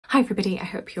Hi everybody, I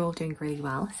hope you're all doing really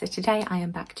well. So today I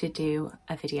am back to do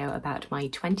a video about my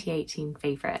 2018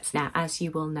 favourites. Now, as you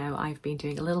will know, I've been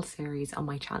doing a little series on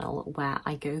my channel where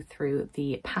I go through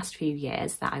the past few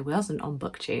years that I wasn't on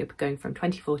BookTube, going from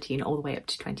 2014 all the way up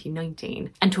to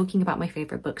 2019, and talking about my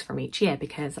favourite books from each year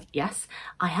because, yes,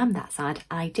 I am that sad.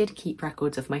 I did keep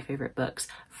records of my favourite books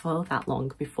for that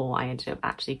long before I ended up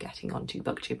actually getting onto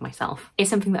BookTube myself. It's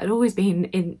something that had always been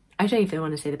in, I don't even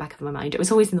want to say the back of my mind, it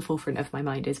was always in the forefront of my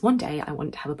mind, is one day I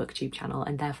want to have a BookTube channel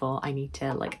and therefore I need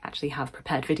to actually have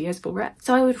prepared videos for it.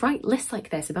 So I would write lists like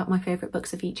this about my favourite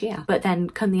books of each year, but then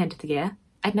come the end of the year,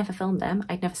 I'd never film them,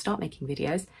 I'd never start making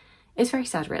videos. It's very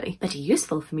sad really, but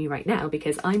useful for me right now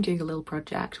because I'm doing a little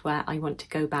project where I want to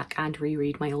go back and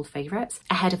reread my old favourites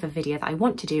ahead of a video that I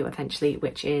want to do eventually,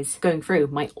 which is going through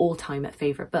my all-time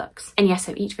favourite books. And yes,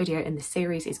 so each video in this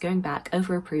series is going back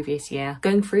over a previous year,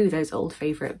 going through those old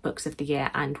favourite books of the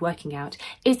year and working out,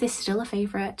 is this still a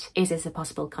favourite? Is this a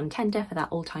possible contender for that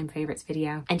all-time favourites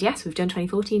video? And yes, we've done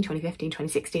 2014, 2015,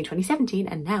 2016, 2017,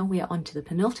 and now we are on to the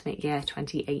penultimate year,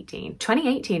 2018.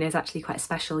 2018 is actually quite a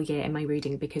special year in my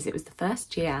reading because it was the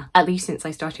first year, at least since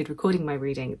I started recording my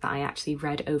reading, that I actually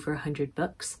read over 100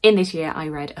 books. In this year I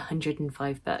read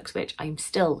 105 books, which I'm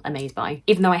still amazed by.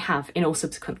 Even though I have in all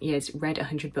subsequent years read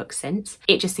 100 books since,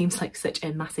 it just seems like such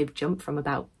a massive jump from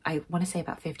about, I want to say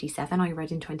about 57 I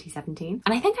read in 2017.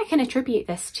 And I think I can attribute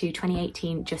this to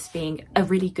 2018 just being a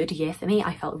really good year for me.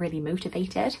 I felt really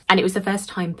motivated, and it was the first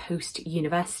time post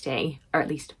university, or at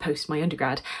least post my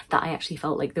undergrad, that I actually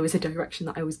felt like there was a direction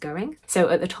that I was going. So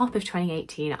at the top of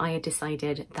 2018 I had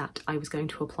decided that I was going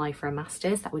to apply for a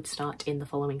master's that would start in the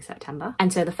following September.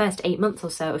 And so the first 8 months or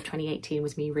so of 2018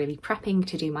 was me really prepping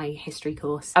to do my history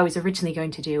course. I was originally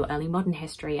going to do early modern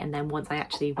history, and then once I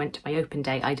actually went to my open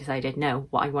day I decided no,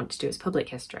 what I want to do is public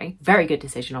history. Very good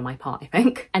decision on my part, I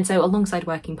think. And so alongside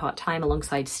working part-time,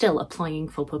 alongside still applying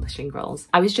for publishing roles,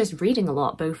 I was just reading a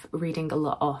lot, both reading a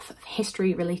lot of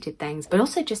history related things, but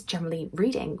also just generally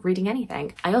reading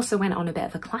anything. I also went on a bit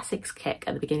of a classics kick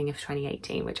at the beginning of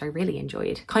 2018, which I really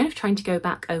enjoyed. Kind of trying to go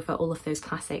back over all of those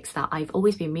classics that I've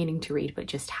always been meaning to read but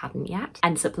just hadn't yet,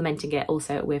 and supplementing it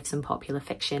also with some popular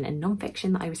fiction and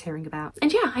non-fiction that I was hearing about.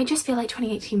 And yeah, I just feel like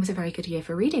 2018 was a very good year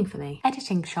for reading for me.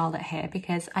 Editing Charlotte here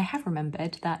because I have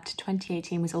remembered that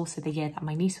 2018 was also the year that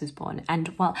my niece was born, and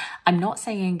while I'm not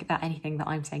saying that anything that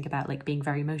I'm saying about being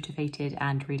very motivated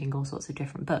and reading all sorts of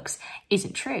different books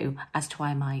isn't true as to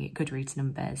why my Goodreads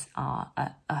numbers are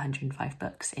at 105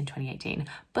 books in 2018,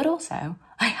 but also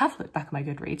I have looked back at my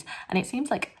Goodreads and it seems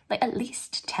like at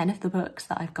least 10 of the books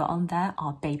that I've got on there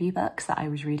are baby books that I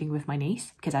was reading with my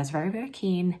niece because I was very, very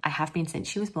keen. I have been since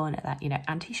she was born at that,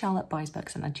 Auntie Charlotte buys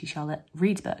books and Auntie Charlotte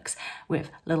reads books with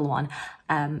little one.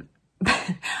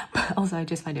 But also I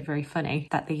just find it very funny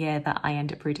that the year that I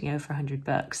end up reading over 100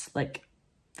 books,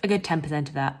 a good 10%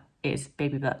 of that is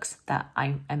baby books that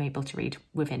I am able to read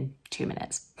within 2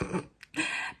 minutes.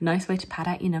 Nice way to pad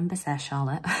out your numbers there,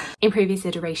 Charlotte. In previous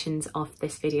iterations of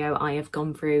this video, I have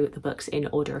gone through the books in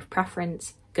order of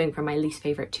preference, going from my least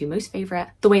favourite to most favourite.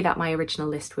 The way that my original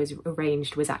list was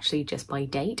arranged was actually just by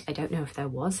date. I don't know if there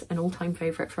was an all-time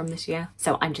favourite from this year,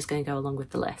 so I'm just going to go along with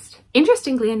the list.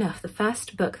 Interestingly enough, the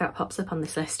first book that pops up on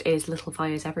this list is Little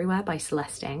Fires Everywhere by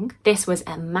Celeste. This was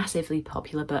a massively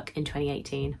popular book in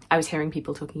 2018. I was hearing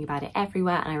people talking about it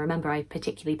everywhere, and I remember I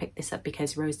particularly picked this up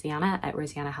because Rosianna at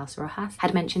Rosianna House Rojas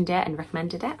had mentioned it and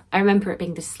recommended it. I remember it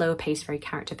being this slower paced, very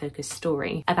character-focused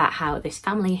story about how this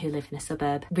family who live in a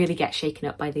suburb really get shaken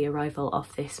up by the arrival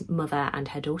of this mother and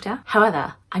her daughter.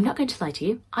 However, I'm not going to lie to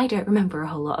you, I don't remember a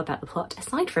whole lot about the plot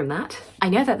aside from that. I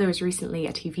know that there was recently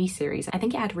a TV series, I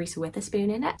think it had Reese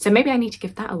Witherspoon in it, so maybe I need to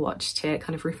give that a watch to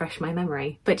kind of refresh my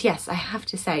memory. But yes, I have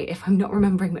to say, if I'm not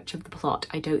remembering much of the plot,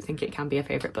 I don't think it can be a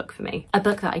favourite book for me. A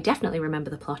book that I definitely remember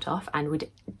the plot of and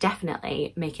would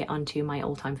definitely make it onto my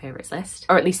all-time favourites list,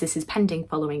 or at least this is pending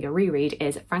following a reread,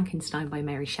 is Frankenstein by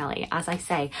Mary Shelley. As I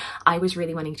say, I was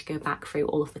really wanting to go back through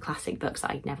all of the classic books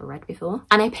that I'd never read before,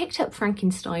 and I picked up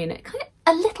Frankenstein kind of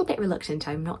a little bit reluctant,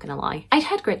 I'm not gonna lie. I'd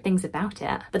heard great things about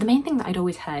it, but the main thing that I'd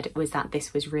always heard was that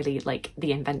this was really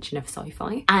the invention of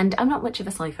sci-fi, and I'm not much of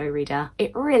a sci-fi reader.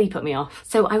 It really put me off.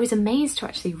 So I was amazed to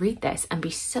actually read this and be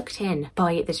sucked in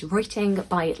by this writing,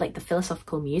 by the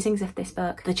philosophical musings of this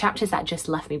book. The chapters that just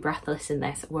left me breathless in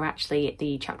this were actually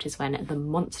the chapters when the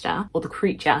monster, or the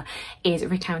creature, is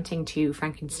recounting to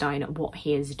Frankenstein what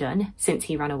he has done since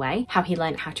he ran away, how he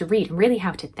learned how to read and really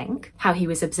how to think, how he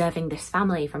was observing this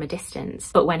family from a distance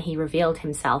audience, but when he revealed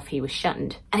himself, he was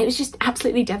shunned. And it was just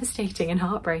absolutely devastating and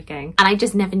heartbreaking. And I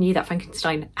just never knew that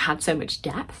Frankenstein had so much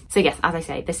depth. So yes, as I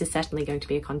say, this is certainly going to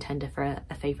be a contender for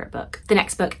a favourite book. The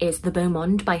next book is The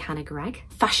Monde by Hannah Greig,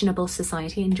 fashionable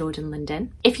society in Georgian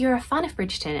London. If you're a fan of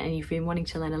Bridgerton and you've been wanting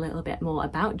to learn a little bit more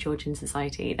about Georgian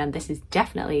society, then this is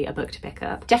definitely a book to pick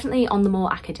up. Definitely on the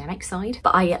more academic side,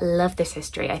 but I love this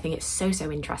history. I think it's so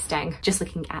interesting, just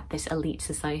looking at this elite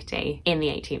society in the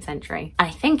 18th century. And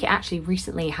I think it actually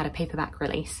recently had a paperback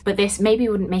release, but this maybe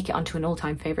wouldn't make it onto an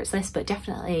all-time favourites list, but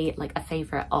definitely like a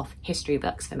favourite of history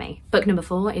books for me. Book number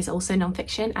 4 is also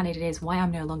non-fiction, and it is Why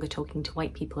I'm No Longer Talking to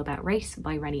White People About Race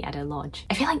by Reni Eddo-Lodge.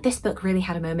 I feel like this book really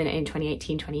had a moment in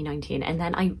 2018, 2019, and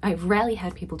then I've rarely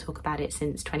heard people talk about it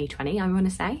since 2020, I want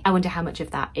to say. I wonder how much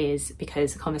of that is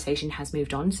because the conversation has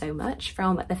moved on so much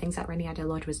from the things that Reni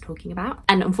Eddo-Lodge was talking about,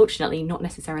 and unfortunately not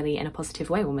necessarily in a positive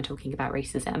way when we're talking about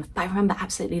racism. But I remember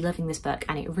absolutely loving this book,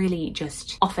 and it really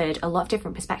just offered a lot of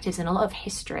different perspectives and a lot of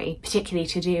history, particularly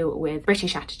to do with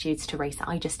British attitudes to race that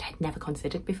I just had never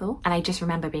considered before. And I just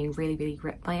remember being really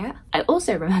gripped by it. I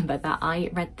also remember that I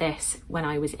read this when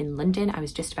I was in London. I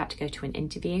was just about to go to an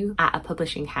interview at a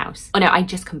publishing house. Oh no, I'd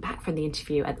just come back from the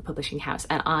interview at the publishing house,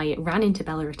 and I ran into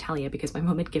Bella Italia because my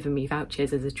mum had given me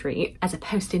vouchers as a treat, as a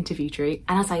post-interview treat.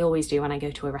 And as I always do when I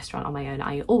go to a restaurant on my own,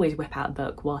 I always whip out a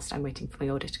book whilst I'm waiting for my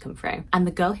order to come through. And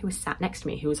the girl who was sat next to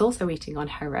me, who was also eating on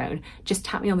her own, just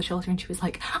tapped me on the shoulder and she was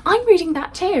like, I'm reading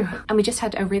that too. And we just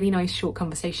had a really nice short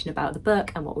conversation about the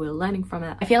book and what we were learning from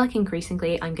it. I feel like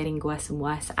increasingly I'm getting worse and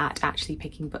worse at actually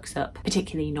picking books up,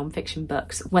 particularly non-fiction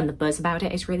books, when the buzz about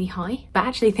it is really high. But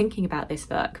actually thinking about this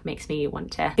book makes me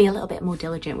want to be a little bit more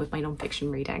diligent with my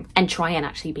non-fiction reading and try and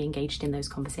actually be engaged in those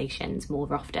conversations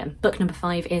more often. Book number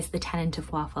 5 is The Tenant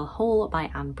of Wildfell Hall by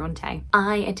Bronte.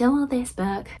 I adore this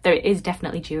book, though it is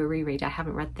definitely due a reread. I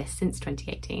haven't read this since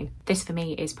 2018. This for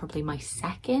me is probably my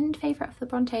second favourite of the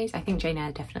Brontes. I think Jane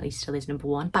Eyre definitely still is number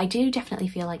 1, but I do definitely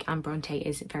feel like Anne Bronte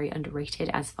is very underrated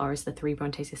as far as the 3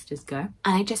 Bronte sisters go.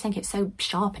 And I just think it's so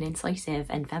sharp and incisive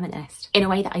and feminist in a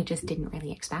way that I just didn't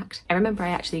really expect. I remember I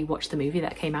actually watched the movie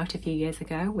that came out a few years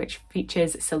ago, which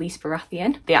features Celeste,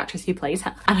 the actress who plays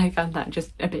her, and I found that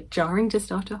just a bit jarring to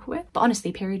start off with. But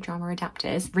honestly, period drama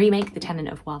adapters, remake The Tenant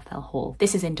of Wildfell Hall.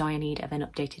 This is in dire need of an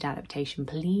updated adaptation,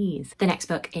 please. The next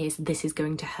book is This Is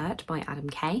Going to Hurt by Adam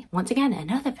Kay. Once again,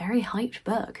 another very hyped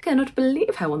book. I cannot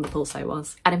believe how on the pulse I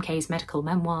was. Adam Kay's medical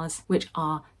memoirs, which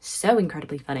are so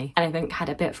incredibly funny, and I think had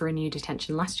a bit for renewed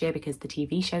attention last year because the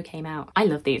TV show came out. I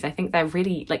love these. I think they're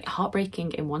really like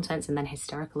heartbreaking in one sense and then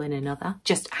hysterical in another.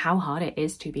 Just how hard it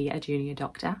is to be a junior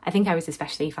doctor. I think I was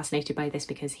especially fascinated by this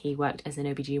because he worked as an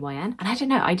OBGYN, and I don't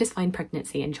know, I just find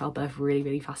pregnancy and childbirth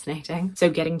really fascinating. So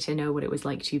getting to know what it was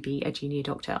like to be a junior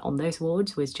doctor on those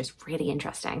wards was just really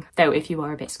interesting. Though if you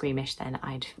are a bit squeamish, then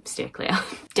I'd steer clear.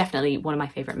 Definitely one of my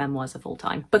favourite memoirs of all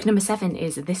time. Book number 7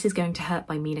 is This Is Going to Hurt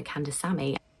by Meena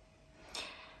Kandasamy.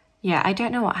 Yeah, I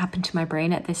don't know what happened to my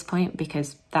brain at this point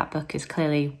because that book is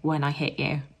clearly When I Hit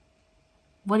You.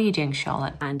 What are you doing,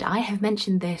 Charlotte? And I have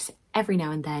mentioned this every now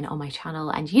and then on my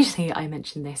channel, and usually I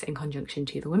mention this in conjunction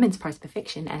to the Women's Prize for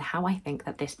Fiction and how I think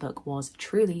that this book was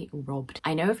truly robbed.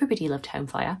 I know everybody loved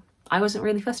Homefire. I wasn't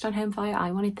really fussed on Homefire,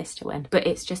 I wanted this to win. But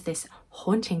it's just this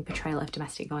haunting portrayal of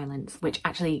domestic violence, which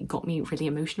actually got me really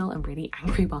emotional and really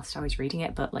angry whilst I was reading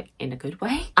it, but like in a good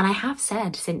way. And I have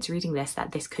said since reading this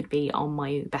that this could be on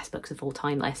my best books of all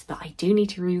time list, but I do need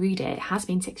to reread it. It has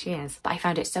been 6 years, but I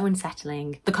found it so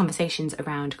unsettling. The conversations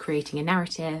around creating a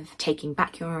narrative, taking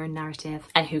back your own narrative,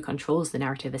 and who controls the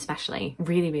narrative especially,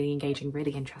 really engaging,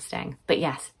 really interesting. But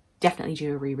yes, definitely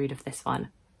do a reread of this one.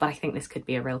 But I think this could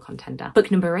be a real contender. Book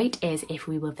number 8 is If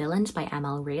We Were Villains by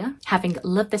M.L. Rea. Having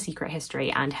loved The Secret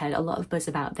History and heard a lot of buzz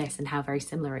about this and how very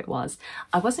similar it was,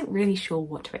 I wasn't really sure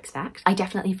what to expect. I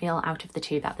definitely feel out of the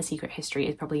two that The Secret History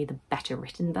is probably the better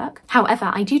written book.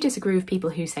 However, I do disagree with people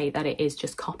who say that it is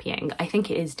just copying. I think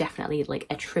it is definitely like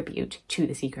a tribute to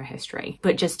The Secret History,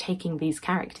 but just taking these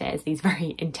characters, these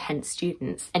very intense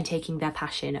students, and taking their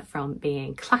passion from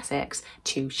being classics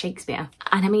to Shakespeare.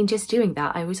 And I mean, just doing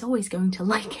that, I was always going to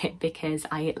like it because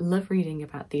I love reading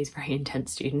about these very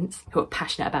intense students who are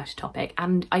passionate about a topic,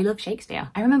 and I love Shakespeare.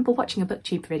 I remember watching a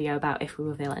booktube video about If We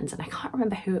Were Villains, and I can't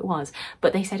remember who it was,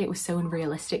 but they said it was so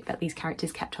unrealistic that these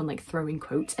characters kept on like throwing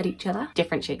quotes at each other,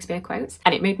 different Shakespeare quotes,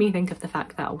 and it made me think of the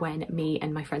fact that when me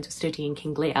and my friends were studying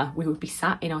King Lear, we would be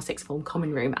sat in our sixth form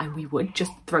common room and we would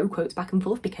just throw quotes back and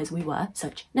forth because we were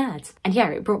such nerds. And yeah,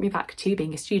 it brought me back to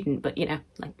being a student, but you know,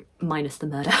 like minus the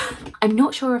murder. I'm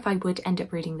not sure if I would end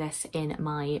up reading this in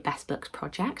my best books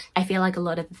project. I feel like a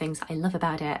lot of the things I love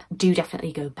about it do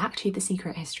definitely go back to The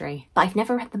Secret History, but I've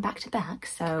never read them back to back,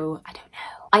 so I don't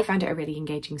know. I found it a really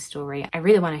engaging story. I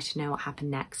really wanted to know what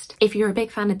happened next. If you're a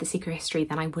big fan of The Secret History,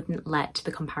 then I wouldn't let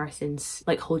the comparisons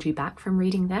like hold you back from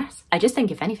reading this. I just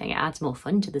think if anything, it adds more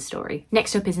fun to the story.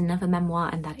 Next up is another memoir,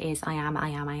 and that is I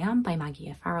Am by Maggie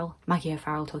O'Farrell. Maggie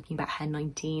O'Farrell talking about her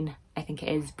 19, I think it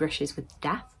is, brushes with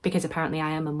death, because apparently I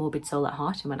am a morbid soul at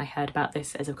heart, and when I heard about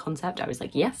this as a concept I was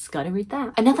like, yes, gotta read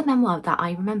that. Another memoir that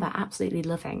I remember absolutely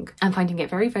loving and finding it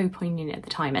very, very poignant at the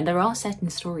time, and there are certain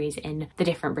stories in the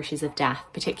different brushes of death,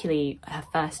 particularly her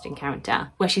first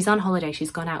encounter, where she's on holiday,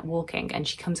 she's gone out walking and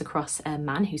she comes across a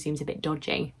man who seems a bit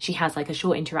dodgy. She has like a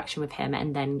short interaction with him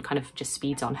and then kind of just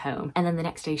speeds on home, and then the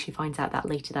next day she finds out that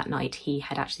later that night he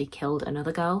had actually killed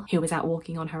another girl who was out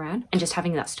walking on her own, and just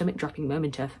having that stomach dropping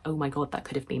moment of, oh my god, that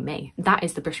could have been me. That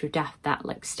is the brush with death that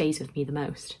like stays with me the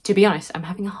most. To be honest, I'm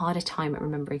having a harder time at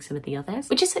remembering some of the others,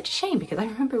 which is such a shame because I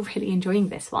remember really enjoying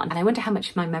this one, and I wonder how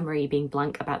much of my memory being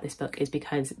blank about this book is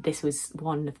because this was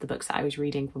one of the books that I was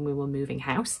reading when we were moving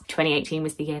house. 2018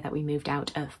 was the year that we moved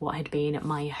out of what had been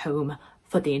my home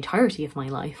for the entirety of my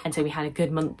life, and so we had a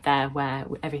good month there where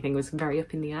everything was very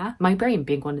up in the air. My brain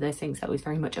being one of those things that was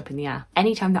very much up in the air.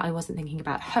 Anytime that I wasn't thinking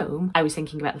about home, I was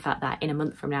thinking about the fact that in a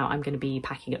month from now I'm going to be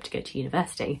packing up to go to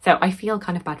university. So I feel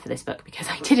kind of bad for this book because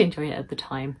I did enjoy it at the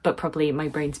time, but probably my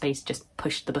brain space just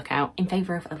pushed the book out in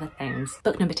favour of other things.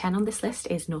 Book number 10 on this list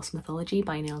is Norse Mythology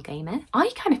by Neil Gaiman. I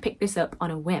kind of picked this up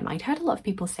on a whim. I'd heard a lot of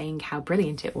people saying how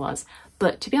brilliant it was,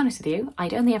 but to be honest with you,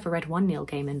 I'd only ever read one Neil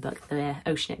Gaiman book, The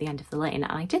Ocean at the End of the Lane,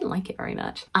 and I didn't like it very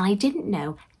much. And I didn't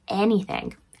know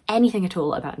anything at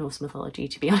all about Norse mythology,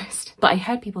 to be honest, but I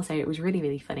heard people say it was really,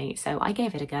 really funny, so I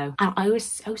gave it a go, and I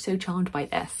was so charmed by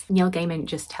this. Neil Gaiman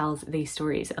just tells these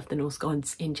stories of the Norse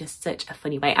gods in just such a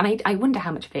funny way, and I wonder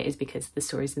how much of it is because the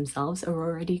stories themselves are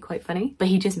already quite funny, but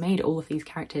he just made all of these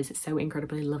characters so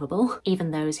incredibly lovable,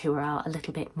 even those who are a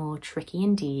little bit more tricky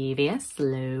and devious,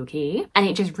 low-key, and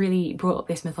it just really brought up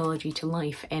this mythology to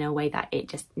life in a way that it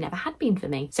just never had been for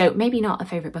me. So maybe not a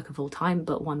favourite book of all time,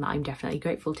 but one that I'm definitely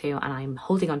grateful to, and I'm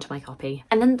holding on to my copy.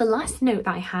 And then the last note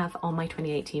that I have on my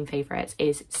 2018 favourites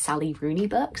is Sally Rooney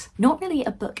books. Not really a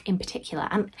book in particular,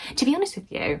 and to be honest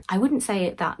with you, I wouldn't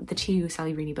say that the two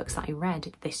Sally Rooney books that I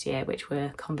read this year, which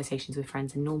were Conversations with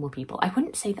Friends and Normal People, I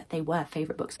wouldn't say that they were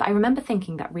favourite books, but I remember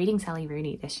thinking that reading Sally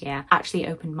Rooney this year actually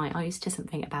opened my eyes to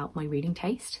something about my reading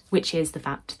taste, which is the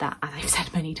fact that, as I've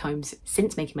said many times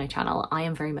since making my channel, I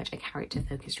am very much a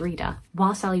character-focused reader.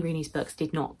 While Sally Rooney's books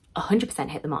did not 100%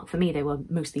 hit the mark for me, they were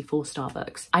mostly 4-star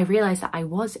books, I realised that I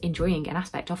was enjoying an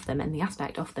aspect of them, and the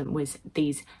aspect of them was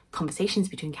these conversations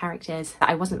between characters, that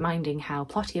I wasn't minding how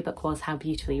plotty a book was, how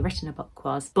beautifully written a book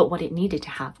was, but what it needed to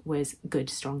have was good,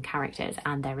 strong characters,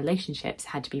 and their relationships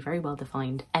had to be very well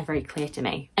defined and very clear to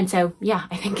me. And so yeah,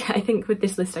 I think with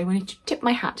this list I wanted to tip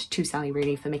my hat to Sally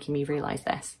Rooney for making me realise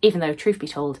this, even though truth be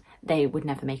told they would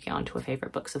never make it onto a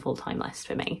favourite books of all time list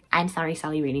for me. I'm sorry,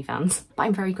 Sally Rooney fans, but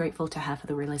I'm very grateful to her for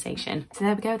the realisation. So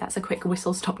there we go, that's a quick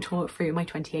whistle-stop tour through my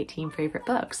 2018 favourite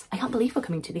books. I can't believe we're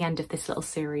coming to the end of this little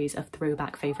series of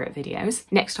throwback favourite videos.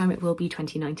 Next time it will be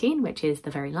 2019, which is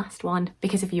the very last one,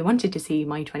 because if you wanted to see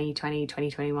my 2020,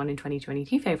 2021 and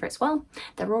 2022 favourites, well,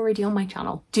 they're already on my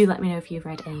channel. Do let me know if you've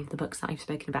read any of the books that I've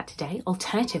spoken about today.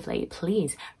 Alternatively,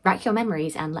 please rack your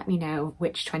memories and let me know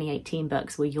which 2018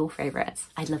 books were your favourites.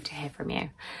 I'd love to hear from you.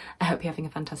 I hope you're having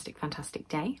a fantastic, fantastic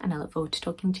day, and I look forward to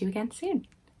talking to you again soon.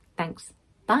 Thanks.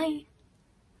 Bye.